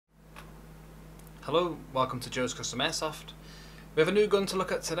Hello, welcome to Joe's Custom Airsoft. We have a new gun to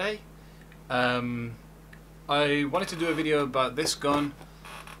look at today. I wanted to do a video about this gun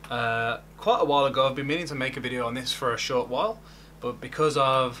quite a while ago. I've been meaning to make a video on this for a short while, but because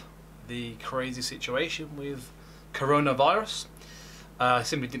of the crazy situation with coronavirus, I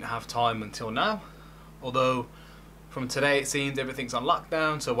simply didn't have time until now. Although from today it seems everything's on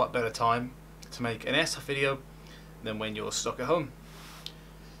lockdown, so what better time to make an airsoft video than when you're stuck at home.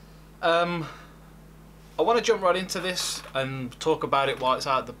 I want to jump right into this and talk about it while it's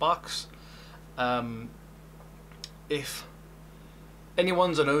out of the box. If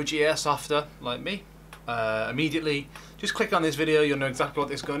anyone's an OG airsofter like me, immediately just click on this video, you'll know exactly what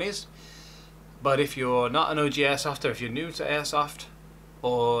this gun is. But if you're not an OG airsofter, if you're new to airsoft,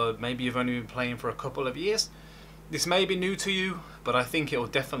 or maybe you've only been playing for a couple of years, this may be new to you, but I think it will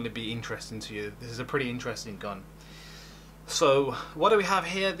definitely be interesting to you. This is a pretty interesting gun. So what do we have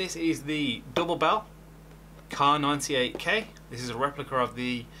here? This is the double Bell Kar98K. This is a replica of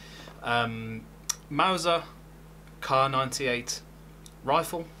the Mauser Kar98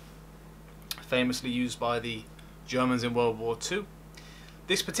 rifle, famously used by the Germans in World War II.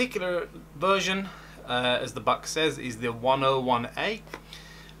 This particular version, as the box says, is the 101A.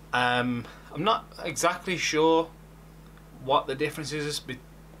 I'm not exactly sure what the differences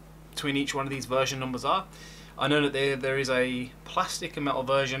between each one of these version numbers are. I know that there is a plastic and metal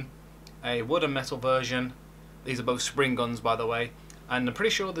version, a wood and metal version. These are both spring guns, by the way, and I'm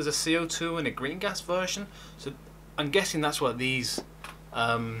pretty sure there's a CO2 and a green gas version. So I'm guessing that's what these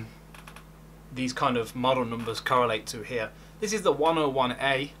kind of model numbers correlate to here. This is the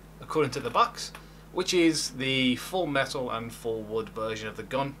 101A according to the box, which is the full metal and full wood version of the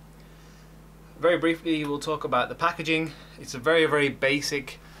gun. Very briefly, we'll talk about the packaging. It's a very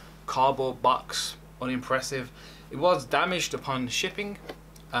basic cardboard box, unimpressive. It was damaged upon shipping,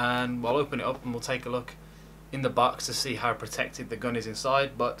 and we'll open it up and we'll take a look in the box to see how protected the gun is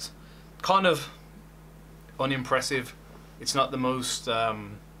inside, but kind of unimpressive. It's not the most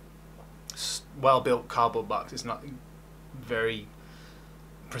well-built cardboard box. It's not very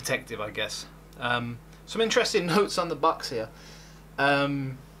protective, I guess. Some interesting notes on the box here.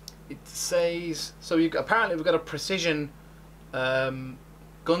 It says, so apparently we've got a precision gun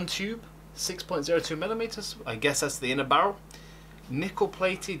tube, 6.02 millimeters. I guess that's the inner barrel.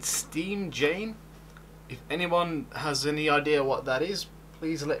 Nickel-plated steam Jane. If anyone has any idea what that is,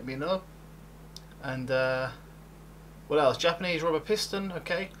 please let me know. And what else? Japanese rubber piston.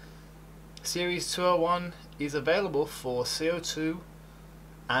 Okay. Series 201 is available for CO2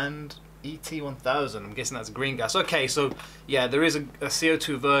 and ET1000. I'm guessing that's green gas. Okay, so yeah, there is a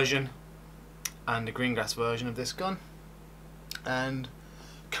CO2 version and a green gas version of this gun. And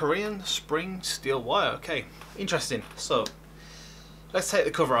Korean spring steel wire. Okay, interesting. So let's take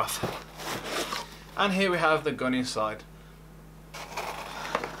the cover off. And here we have the gun inside.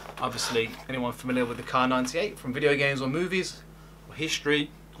 Obviously, anyone familiar with the Kar98 from video games or movies or history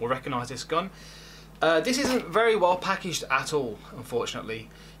will recognize this gun. This isn't very well packaged at all, unfortunately.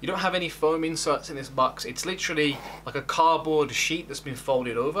 You don't have any foam inserts in this box. It's literally like a cardboard sheet that's been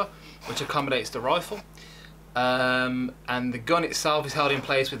folded over, which accommodates the rifle. And the gun itself is held in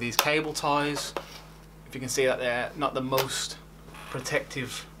place with these cable ties. If you can see that there, not the most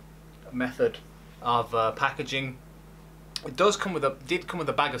protective method of packaging. It did come with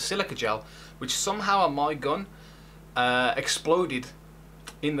a bag of silica gel, which somehow on my gun exploded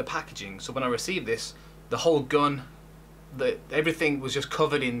in the packaging. So when I received this, the whole gun, everything was just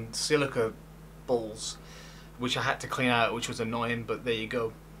covered in silica balls, which I had to clean out, which was annoying, but there you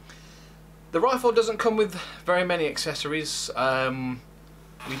go. The rifle doesn't come with very many accessories.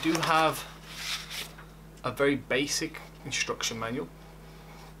 We do have a very basic instruction manual.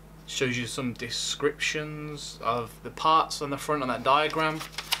 Shows you some descriptions of the parts on the front on that diagram.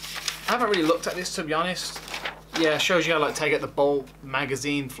 I haven't really looked at this, to be honest. Yeah, it shows you how to take out the bolt,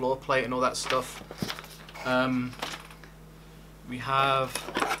 magazine, floor plate and all that stuff. We have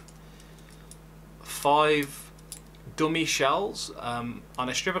 5 dummy shells on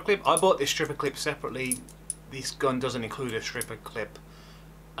a stripper clip. I bought this stripper clip separately. This gun doesn't include a stripper clip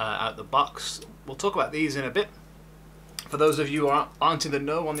out the box. We'll talk about these in a bit, for those of you who aren't in the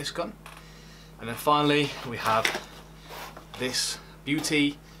know on this gun. And then finally we have this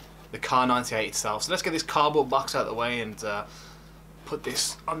beauty, the Kar98 itself. So let's get this cardboard box out of the way and put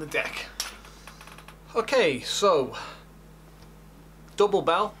this on the deck. Okay, so double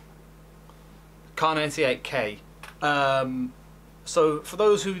Bell Kar98K. So for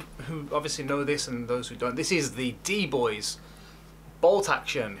those who obviously know this and those who don't, this is the DBoys bolt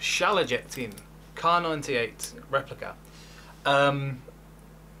action shell ejecting Kar98 replica.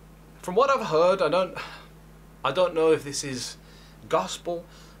 From what I've heard, I don't know if this is gospel,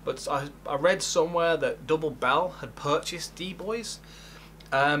 but I read somewhere that Double Bell had purchased DBoys.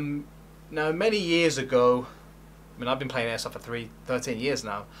 Now many years ago, I mean I've been playing Airsoft for 13 years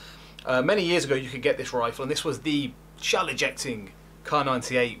now. Many years ago you could get this rifle, and this was the shell ejecting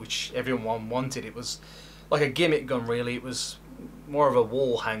Kar98, which everyone wanted. It was like a gimmick gun really. It was more of a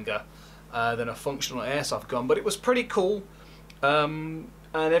wall hanger than a functional airsoft gun, but it was pretty cool, and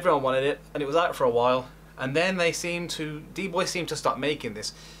everyone wanted it, and it was out for a while, and then DBoys seemed to stop making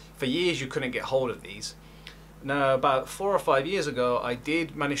this. For years you couldn't get hold of these. Now about 4 or 5 years ago I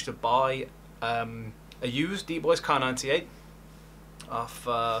did manage to buy a used DBoys Kar98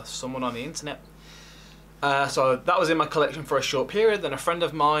 off someone on the internet. So that was in my collection for a short period. Then a friend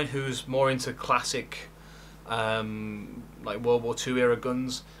of mine who's more into classic like World War II era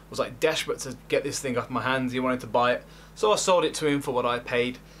guns was like desperate to get this thing off my hands. He wanted to buy it, so I sold it to him for what I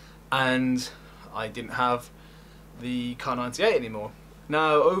paid, and I didn't have the Kar98 anymore.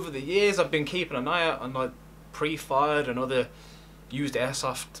 Now over the years I've been keeping an eye out on like Pre-Fired and other used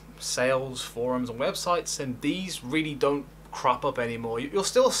airsoft sales forums and websites, and these really don't crop up anymore. You'll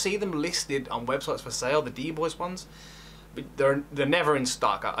still see them listed on websites for sale, the DBoys ones, but they're never in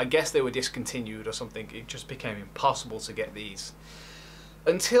stock. I guess they were discontinued or something. It just became impossible to get these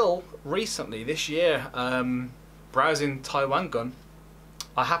until recently this year. Browsing Taiwan Gun,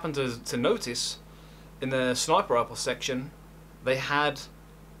 I happened to notice in the sniper rifle section they had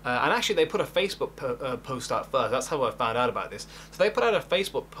and actually they put a Facebook post out first. That's how I found out about this. So they put out a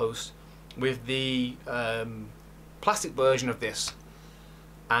Facebook post with the plastic version of this,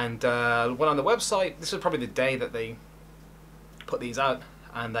 and went on the website. This was probably the day that they put these out,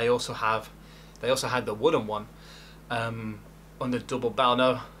 and they also had the wooden one under Double Bell.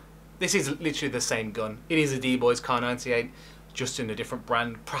 Now this is literally the same gun. It is a DBoys Kar98, just in a different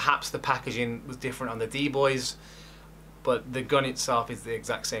brand. Perhaps the packaging was different on the DBoys, but the gun itself is the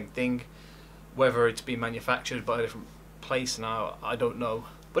exact same thing. Whether it's been manufactured by a different place now, I don't know,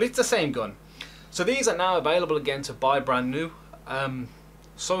 but it's the same gun. So these are now available again to buy brand new.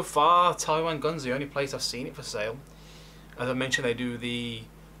 So far Taiwan Gun's the only place I've seen it for sale. As I mentioned, they do the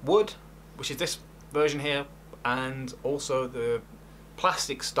wood, which is this version here, and also the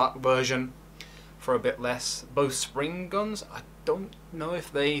plastic stock version for a bit less. Both spring guns. I don't know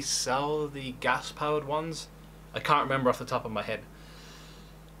if they sell the gas powered ones. I can't remember off the top of my head.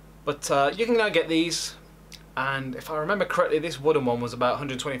 But you can now get these, and if I remember correctly, this wooden one was about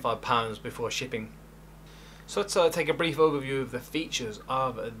 £125 before shipping. So let's take a brief overview of the features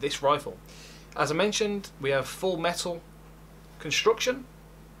of this rifle. As I mentioned, we have full metal construction,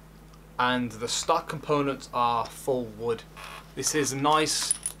 and the stock components are full wood. This is a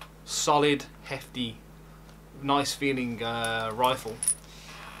nice, solid, hefty, nice feeling rifle.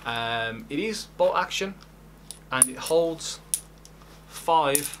 It is bolt action, and it holds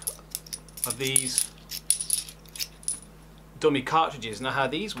 5 of these dummy cartridges. Now how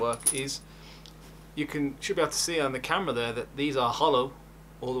these work is, you should be able to see on the camera there that these are hollow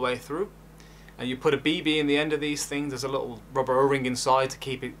all the way through, and you put a BB in the end of these things. There's a little rubber O-ring inside to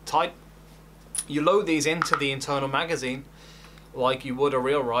keep it tight. You load these into the internal magazine like you would a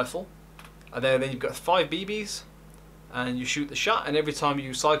real rifle, and then you've got 5 BBs, and you shoot the shot, and every time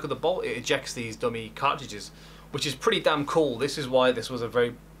you cycle the bolt it ejects these dummy cartridges, which is pretty damn cool. This is why this was a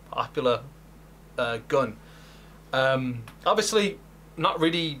very popular gun. Obviously not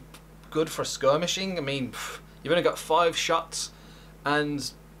really good for skirmishing. I mean, you've only got 5 shots,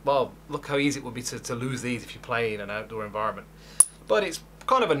 and well, look how easy it would be to lose these if you play in an outdoor environment. But it's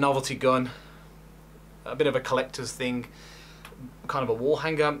kind of a novelty gun, a bit of a collector's thing, kind of a wall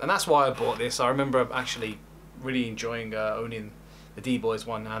hanger, and that's why I bought this. I remember actually really enjoying owning the DBoys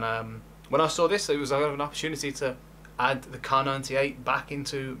one, and when I saw this, it was an opportunity to add the Kar98 back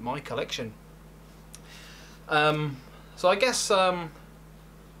into my collection. So I guess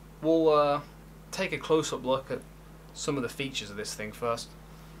we'll take a close-up look at some of the features of this thing first.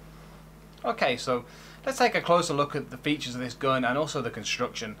 Okay, so let's take a closer look at the features of this gun and also the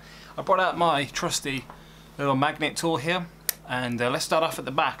construction. I brought out my trusty little magnet tool here, and let's start off at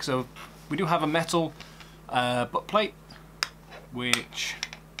the back. So we do have a metal butt plate, which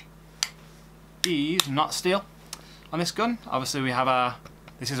is not steel on this gun. Obviously we have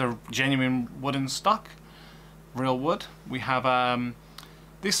this is a genuine wooden stock, real wood. We have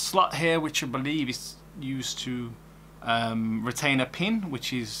this slot here, which I believe is used to retain a pin,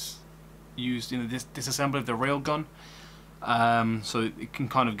 which is used in the disassembly of the rail gun. So it can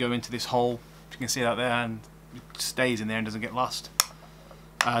kind of go into this hole, if you can see that there, and it stays in there and doesn't get lost.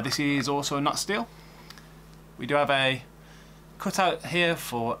 This is also not steel. We do have a cutout here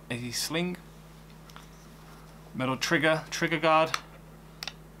for a sling, metal trigger guard,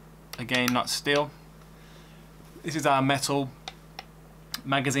 again not steel. This is our metal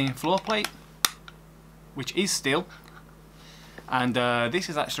magazine floor plate, which is steel, and this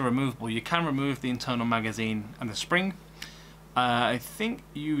is actually removable. You can remove the internal magazine and the spring. I think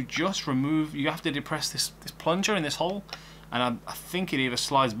you just remove, you have to depress this plunger in this hole, and I think it either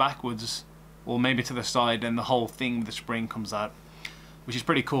slides backwards or maybe to the side, and the whole thing with the spring comes out, which is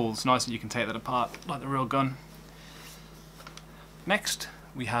pretty cool. It's nice that you can take that apart like the real gun. Next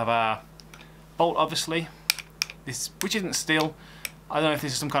we have our bolt, obviously, which isn't steel. I don't know if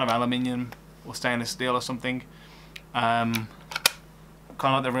this is some kind of aluminium or stainless steel or something. Kind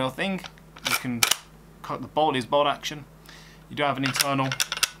of like the real thing. You can cut the bolt, is bolt action. You do have an internal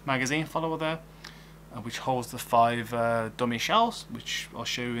magazine follower there, which holds the 5 dummy shells, which I'll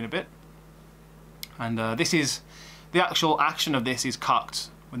show you in a bit. And this is the actual action of this is cocked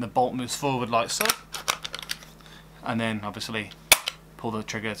when the bolt moves forward like so, and then obviously pull the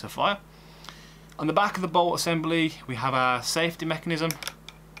trigger to fire. On the back of the bolt assembly we have our safety mechanism.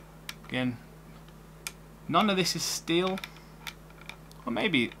 Again, none of this is steel, or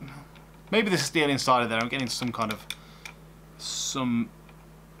maybe there's steel inside of there. I'm getting some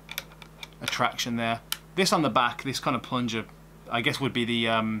attraction there. This on the back, this kind of plunger, I guess would be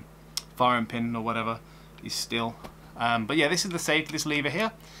the firing pin or whatever, is steel. But yeah, this is the safety, this lever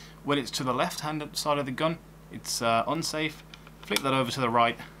here. When it's to the left hand side of the gun, it's unsafe. Flip that over to the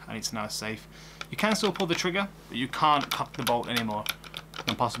right and it's now safe. You can still pull the trigger, but you can't cock the bolt anymore. It's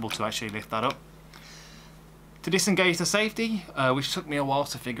impossible to actually lift that up. To disengage the safety, which took me a while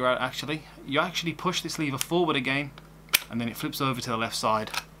to figure out actually, you actually push this lever forward again, and then it flips over to the left side,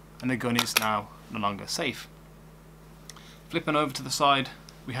 and the gun is now no longer safe. Flipping over to the side,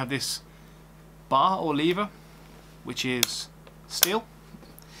 we have this bar or lever, which is steel,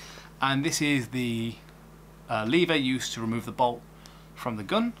 and this is the lever used to remove the bolt from the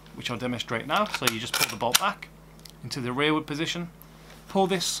gun, which I'll demonstrate now. So you just pull the bolt back into the rearward position, pull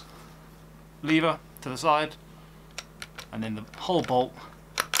this lever to the side, and then the whole bolt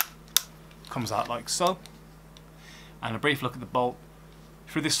comes out like so. And a brief look at the bolt.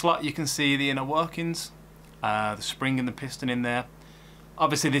 Through this slot you can see the inner workings, the spring and the piston in there.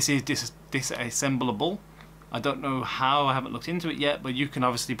 Obviously this is disassemblable. I don't know how, I haven't looked into it yet, but you can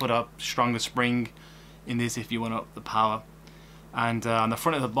obviously put a stronger spring in this if you want to up the power. And on the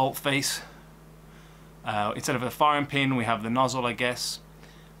front of the bolt face, instead of a firing pin, we have the nozzle, I guess.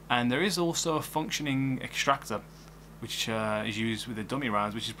 And there is also a functioning extractor, which is used with the dummy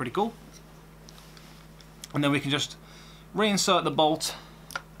rounds, which is pretty cool. And then we can just reinsert the bolt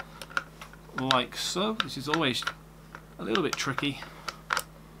like so. This is always a little bit tricky.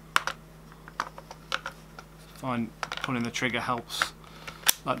 Find pulling the trigger helps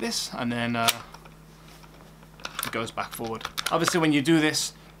like this, and then it goes back forward. Obviously when you do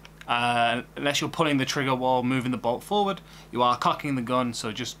this, unless you're pulling the trigger while moving the bolt forward, you are cocking the gun,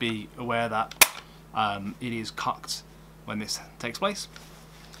 so just be aware that it is cocked when this takes place.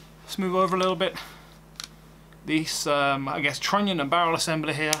 Let's move over a little bit. This, I guess, trunnion and barrel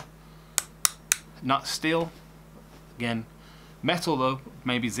assembly here, not steel. Again, metal though,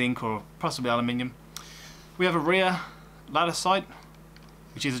 maybe zinc or possibly aluminium. We have a rear ladder sight,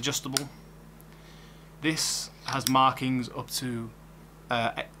 which is adjustable. This has markings up to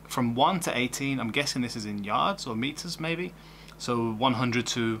from 1 to 18. I'm guessing this is in yards or meters maybe. So 100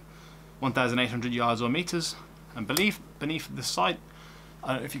 to 1,800 yards or meters. And beneath the sight,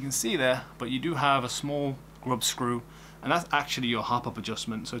 I don't know if you can see there, but you do have a small grub screw, and that's actually your hop-up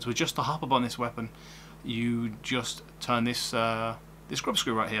adjustment. So to adjust the hop-up on this weapon, you just turn this this grub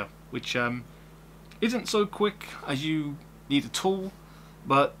screw right here, which isn't so quick as you need a tool,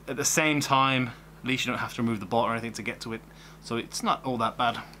 but at the same time, at least you don't have to remove the bolt or anything to get to it, so it's not all that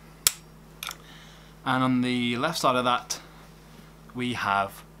bad. And on the left side of that, we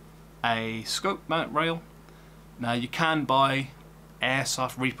have a scope mount rail. Now you can buy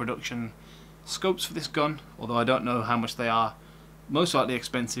Airsoft reproduction scopes for this gun, although I don't know how much they are. Most likely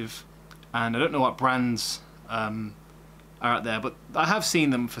expensive, and I don't know what brands are out there, but I have seen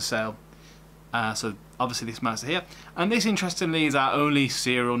them for sale. So obviously this mounts here, and this interestingly is our only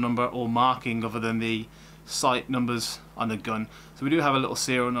serial number or marking other than the sight numbers on the gun. So we do have a little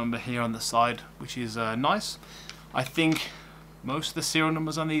serial number here on the side, which is nice. I think most of the serial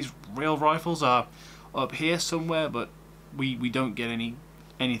numbers on these real rifles are up here somewhere, but we don't get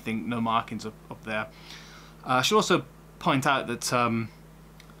anything, no markings up there. I should also point out that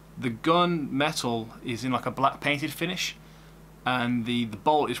the gun metal is in like a black painted finish, and the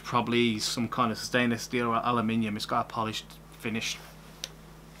bolt is probably some kind of stainless steel or aluminium. It's got a polished finished.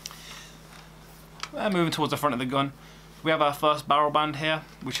 Moving towards the front of the gun, we have our first barrel band here,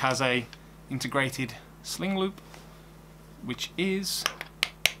 which has a integrated sling loop, which is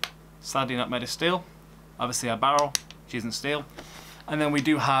sadly not made of steel. Obviously our barrel, which isn't steel. And then we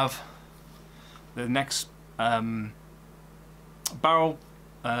do have the next barrel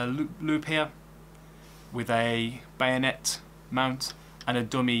loop here with a bayonet mount and a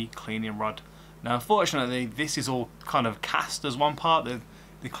dummy cleaning rod. Now unfortunately this is all kind of cast as one part.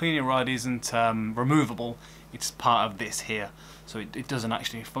 The cleaning rod isn't removable, it's part of this here, so it doesn't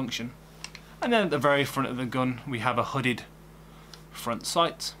actually function. And then at the very front of the gun we have a hooded front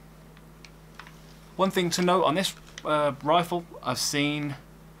sight. One thing to note on this rifle, I've seen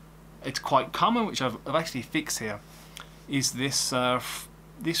it's quite common, which I've actually fixed here, is this rear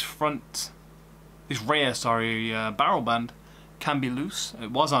barrel band can be loose.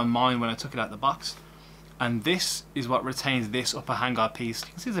 It was on mine when I took it out of the box, and this is what retains this upper handguard piece. You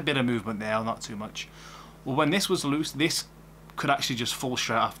can see there's a bit of movement there, not too much. Well, when this was loose, this could actually just fall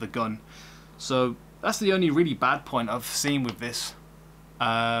straight off the gun. So that's the only really bad point I've seen with this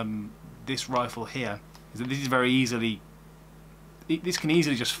this rifle here, is that this is very easily, this can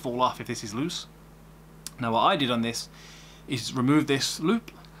easily just fall off if this is loose. Now what I did on this is remove this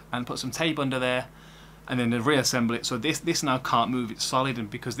loop and put some tape under there, and then reassemble it so this now can't move, it's solid, and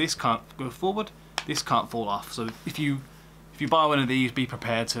because this can't go forward, this can't fall off. So if you buy one of these, be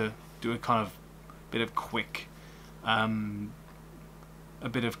prepared to do a kind of bit of quick kind of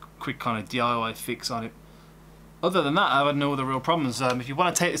DIY fix on it. Other than that, I've had no other real problems. If you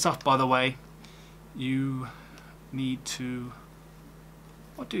want to take this off, by the way, you need to,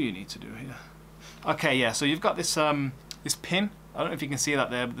 what do you need to do here? Okay, yeah, so you've got this this pin. I don't know if you can see that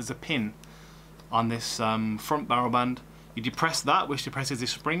there, but there's a pin on this front barrel band. You depress that, which depresses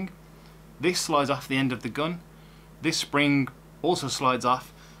this spring. This slides off the end of the gun. This spring also slides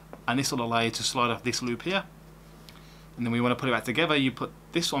off, and this will allow you to slide off this loop here. And then when you want to put it back together, you put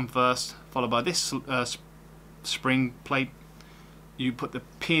this one first, followed by this spring plate. You put the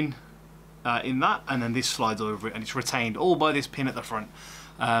pin in that, and then this slides over it, and it's retained all by this pin at the front.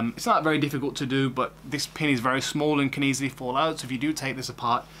 It's not very difficult to do, but this pin is very small and can easily fall out, so if you do take this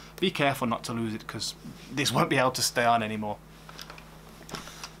apart, be careful not to lose it, because this won't be able to stay on anymore.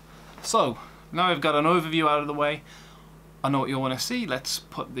 So now we've got an overview out of the way, I know what you want to see. Let's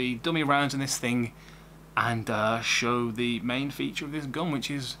put the dummy rounds in this thing and show the main feature of this gun,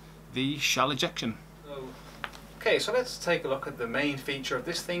 which is the shell ejection. Okay, so let's take a look at the main feature of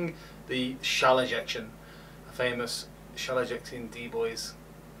this thing, the shell ejection, a famous shell ejecting DBoys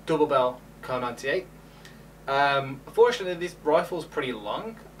double Bell Kar98. Unfortunately, this rifle's pretty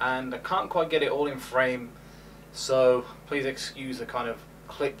long and I can't quite get it all in frame, so please excuse the kind of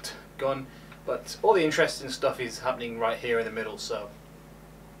clipped gun, but all the interesting stuff is happening right here in the middle. So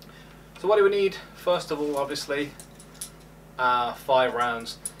what do we need? First of all, obviously 5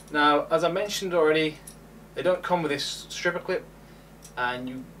 rounds. Now, as I mentioned already, they don't come with this stripper clip,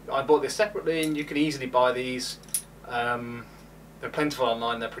 and I bought this separately, and you can easily buy these. They're plentiful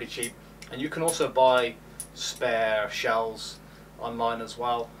online, they're pretty cheap, and you can also buy spare shells online as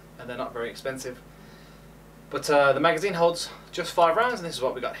well, and they're not very expensive. But the magazine holds just 5 rounds, and this is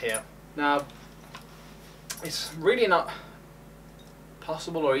what we got here. Now, it's really not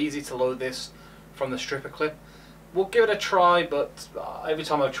possible or easy to load this from the stripper clip. We'll give it a try, but every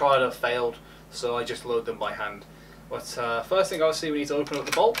time I've tried I've failed, so I just load them by hand. But first thing, obviously, we need to open up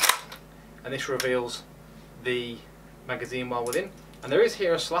the bolt, and this reveals the magazine while within. And there is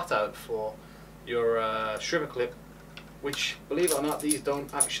here a slat out for your stripper clip, which, believe it or not, these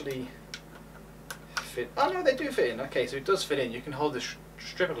don't actually fit. Oh no, they do fit in. Okay, so it does fit in. You can hold the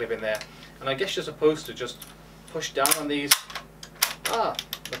stripper clip in there, and I guess you're supposed to just push down on these. Ah,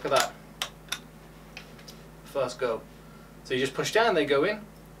 look at that. First go. So you just push down, they go in.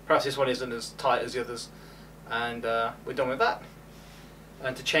 Perhaps this one isn't as tight as the others, and we're done with that.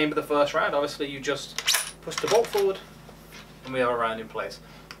 And to chamber the first round, obviously you just push the bolt forward and we have a round in place.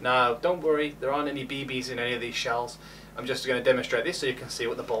 Now don't worry, there aren't any BBs in any of these shells. I'm just going to demonstrate this so you can see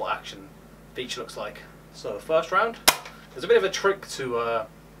what the bolt action feature looks like. So first round, there's a bit of a trick to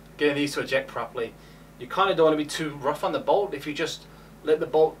getting these to eject properly. You kind of don't want to be too rough on the bolt. If you just let the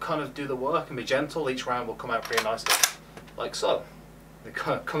bolt kind of do the work and be gentle, each round will come out pretty nicely, like so. It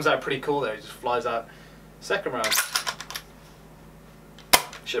comes out pretty cool there, it just flies out. Second round.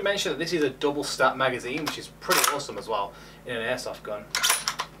 I should mention that this is a double stat magazine, which is pretty awesome as well in an airsoft gun.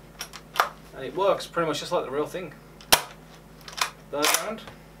 And it works pretty much just like the real thing. Third round.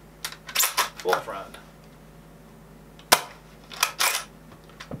 Fourth round. That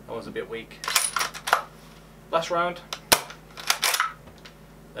one's a bit weak. Last round.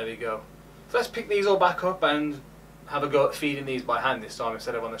 There we go. So let's pick these all back up and have a go at feeding these by hand this time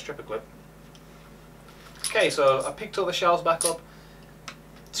instead of on the stripper clip. Okay, so I picked all the shells back up.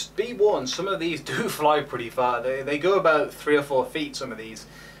 To be warned, some of these do fly pretty far. They go about 3 or 4 feet, some of these,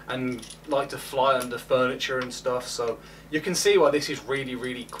 and like to fly under furniture and stuff, so you can see why this is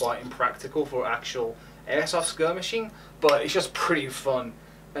really quite impractical for actual airsoft skirmishing, but it's just pretty fun,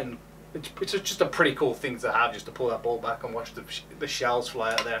 and it's just a pretty cool thing to have, just to pull that ball back and watch the shells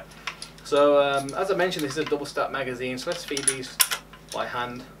fly out there. So as I mentioned, this is a double stack magazine, so let's feed these by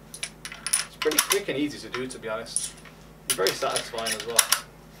hand. It's pretty quick and easy to do, to be honest. It's very satisfying as well.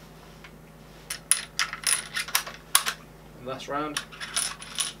 And last round.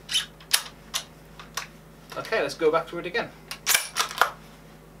 Okay, let's go back to it again.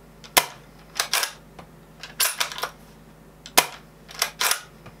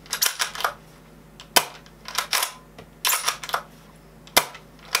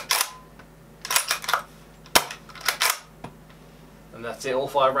 And that's it, all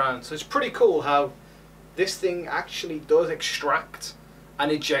 5 rounds. So it's pretty cool how this thing actually does extract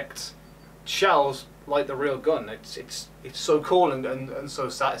and eject shells like the real gun. It's so cool and so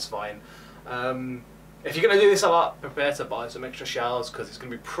satisfying. If you're going to do this a lot, prepare to buy some extra shells, because it's going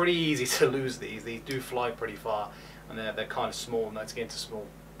to be pretty easy to lose these. These do fly pretty far, and they're kind of small, and that's getting into small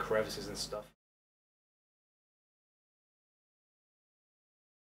crevices and stuff.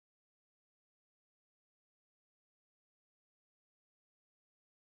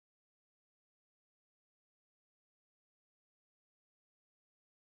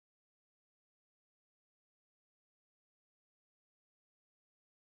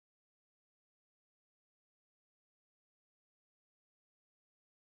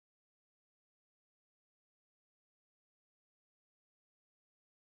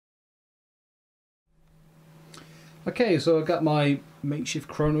 Okay, so I've got my makeshift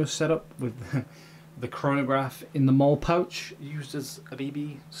chrono set up with the chronograph in the mole pouch used as a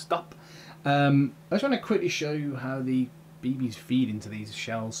BB stop. I just want to quickly show you how the BBs feed into these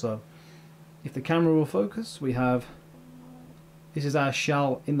shells. So if the camera will focus, we have, this is our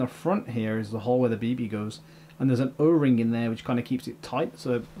shell in the front. Here is the hole where the BB goes, and there's an O-ring in there which kind of keeps it tight.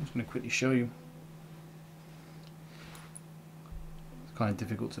 So I'm just going to quickly show you. It's kind of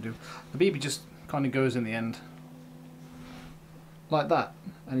difficult to do. The BB just kind of goes in the end like that,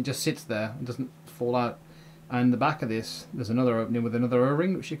 and it just sits there and doesn't fall out. And the back of this, there's another opening with another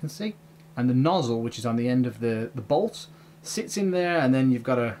O-ring, which you can see, and the nozzle, which is on the end of the bolt, sits in there, and then you've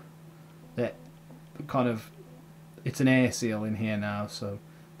got a kind of, it's an air seal in here now, so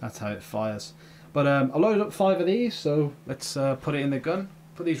that's how it fires. But I loaded up 5 of these, so let's put it in the gun,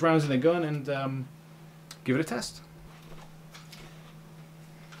 put these rounds in the gun, and give it a test.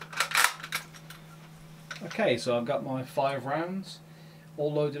 Okay, so I've got my 5 rounds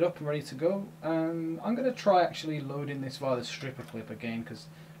all loaded up and ready to go. I'm going to try actually loading this via the stripper clip again, because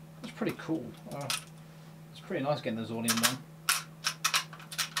it's pretty cool. It's pretty nice getting those all in one.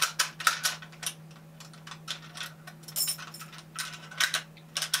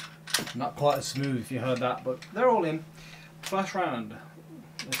 Not quite as smooth if you heard that, but they're all in. First round,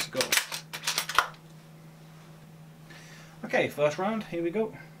 let's go. Okay, first round, here we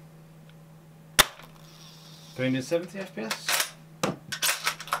go. 370 FPS.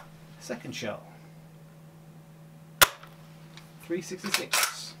 Second shell.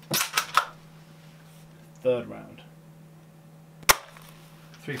 366. Third round.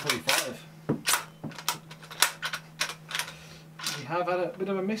 345. We have had a bit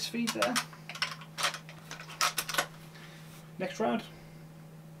of a misfeed there. Next round.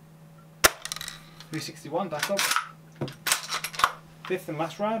 361, back up. Fifth and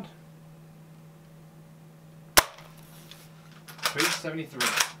last round. 373.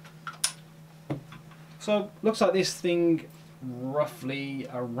 So looks like this thing roughly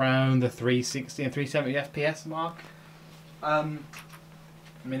around the 360 and 370 FPS mark. I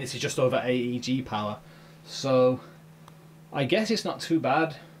mean, this is just over AEG power, so I guess it's not too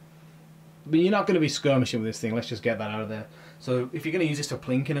bad. But you're not going to be skirmishing with this thing, let's just get that out of there. So if you're going to use this for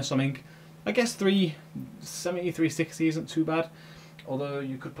plinking or something, I guess 370, 360 isn't too bad. Although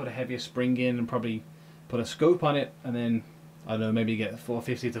you could put a heavier spring in and probably put a scope on it, and then I don't know, maybe get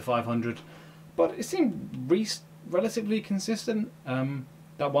 450 to 500, but it seemed relatively consistent.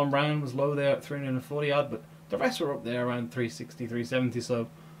 That one round was low there at 340 odd, but the rest were up there around 360, 370, so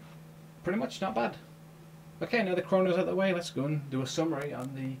pretty much not bad. Okay, now the chrono's out of the way, let's go and do a summary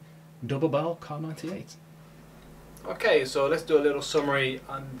on the double Bell Kar98. Okay, so let's do a little summary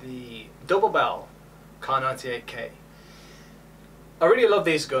on the double Bell Kar98K. I really love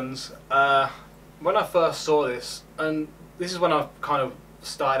these guns. When I first saw this, and this is when I kind of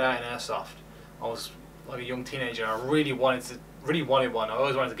started out in Airsoft, I was like a young teenager, and I really wanted one. I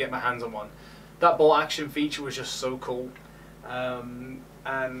always wanted to get my hands on one. That bolt action feature was just so cool, and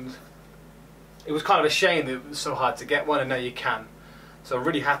it was kind of a shame that it was so hard to get one, and now you can. So I'm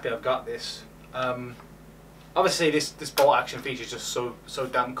really happy I've got this. Obviously this bolt action feature is just so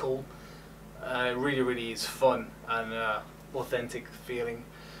damn cool. It really is fun and authentic feeling.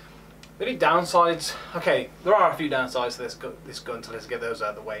 The only downsides, okay, there are a few downsides to this gun, so let's get those out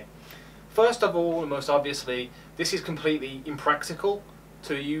of the way. First of all, and most obviously, this is completely impractical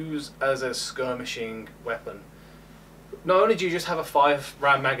to use as a skirmishing weapon. Not only do you just have a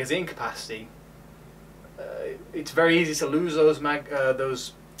 5-round magazine capacity, it's very easy to lose those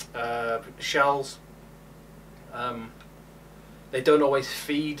shells. They don't always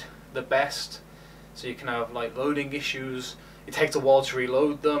feed the best, so you can have like loading issues. It takes a while to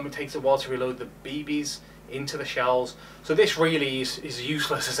reload them. It takes a while to reload the BBs into the shells. So this really is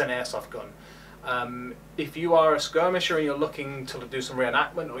useless as an airsoft gun. If you are a skirmisher and you're looking to do some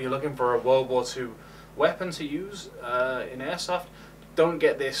reenactment, or you're looking for a World War II weapon to use in airsoft, don't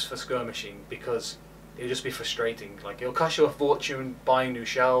get this for skirmishing, because it'll just be frustrating. Like, it'll cost you a fortune buying new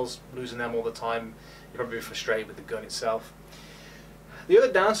shells, losing them all the time. You'll probably be frustrated with the gun itself. The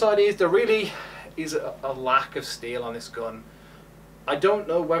other downside is there really is a lack of steel on this gun. I don't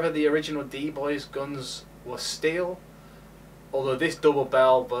know whether the original DBoys guns were steel, although this double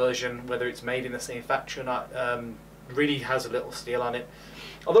barrel version, whether it's made in the same factory or not, really has a little steel on it.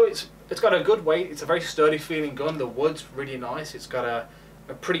 Although it's got a good weight, it's a very sturdy feeling gun. The wood's really nice. It's got a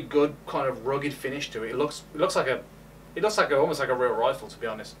pretty good kind of rugged finish to it. It looks like almost like a real rifle, to be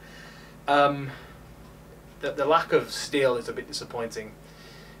honest. The lack of steel is a bit disappointing.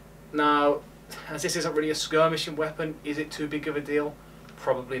 Now, as this isn't really a skirmishing weapon, is it too big of a deal?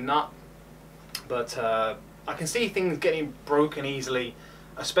 Probably not. But I can see things getting broken easily,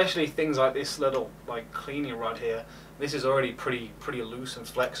 especially things like this little cleaning rod here. This is already pretty loose and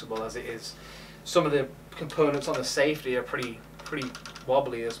flexible as it is. Some of the components on the safety are pretty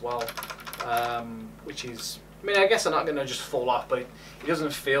wobbly as well, which is, I mean, I guess they're not going to just fall off, but it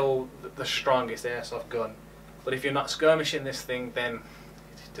doesn't feel the strongest airsoft gun. But if you're not skirmishing this thing, then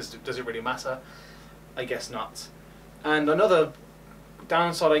does it really matter? I guess not. And another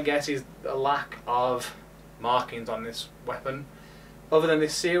downside, I guess, is a lack of markings on this weapon. Other than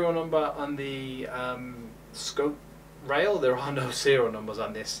this serial number on the scope rail, there are no serial numbers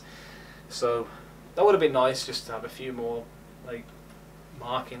on this. So that would have been nice, just to have a few more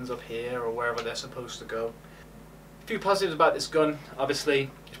markings up here or wherever they're supposed to go. A few positives about this gun: obviously,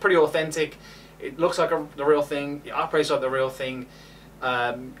 it's pretty authentic. It looks like the real thing. It operates like the real thing.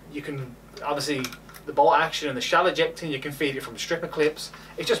 You can obviously, the bolt action and the shell ejecting, you can feed it from stripper clips.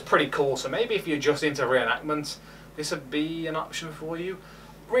 It's just pretty cool. So maybe if you're just into reenactments, this would be an option for you.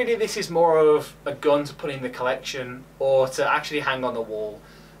 Really, this is more of a gun to put in the collection or to actually hang on the wall.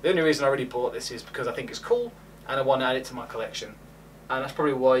 The only reason I really bought this is because I think it's cool and I want to add it to my collection. And that's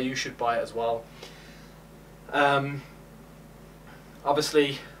probably why you should buy it as well.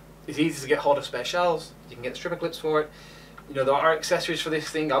 Obviously, it's easy to get hold of spare shells. You can get stripper clips for it. You know, there are accessories for this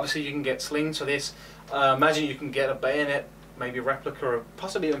thing. Obviously, you can get slings for this. Imagine you can get a bayonet, maybe a replica, or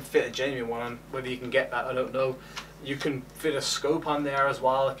possibly even fit a genuine one on. Whether you can get that, I don't know. You can fit a scope on there as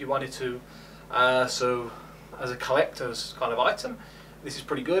well if you wanted to. So, as a collector's kind of item, this is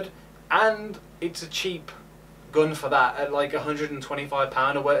pretty good. And it's a cheap gun for that, at like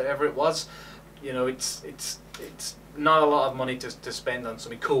 £125 or whatever it was. You know, it's not a lot of money to spend on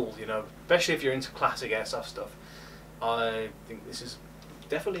something cool, you know, especially if you're into classic airsoft stuff. I think this is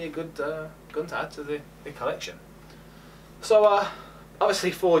definitely a good gun to add to the collection. So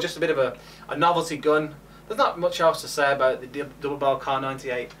obviously, for just a bit of a novelty gun, there's not much else to say about the Bell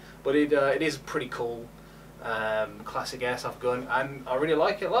Kar98, but it is a pretty cool classic airsoft gun, and I really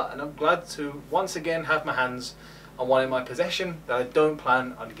like it a lot, and I'm glad to once again have my hands on one in my possession that I don't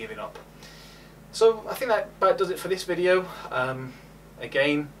plan on giving up. So I think that about does it for this video.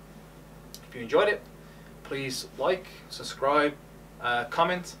 Again, if you enjoyed it, please like, subscribe,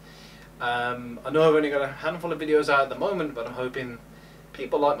 comment. I know I've only got a handful of videos out at the moment, but I'm hoping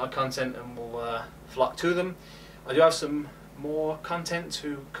people like my content and will flock to them. I do have some more content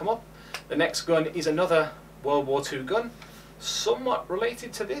to come up. The next gun is another World War II gun, somewhat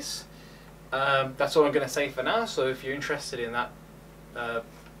related to this. That's all I'm going to say for now. So if you're interested in that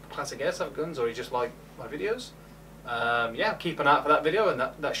classic airsoft guns, or you just like my videos, yeah, keep an eye out for that video, and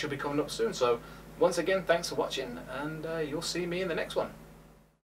that should be coming up soon. So once again, thanks for watching, and you'll see me in the next one.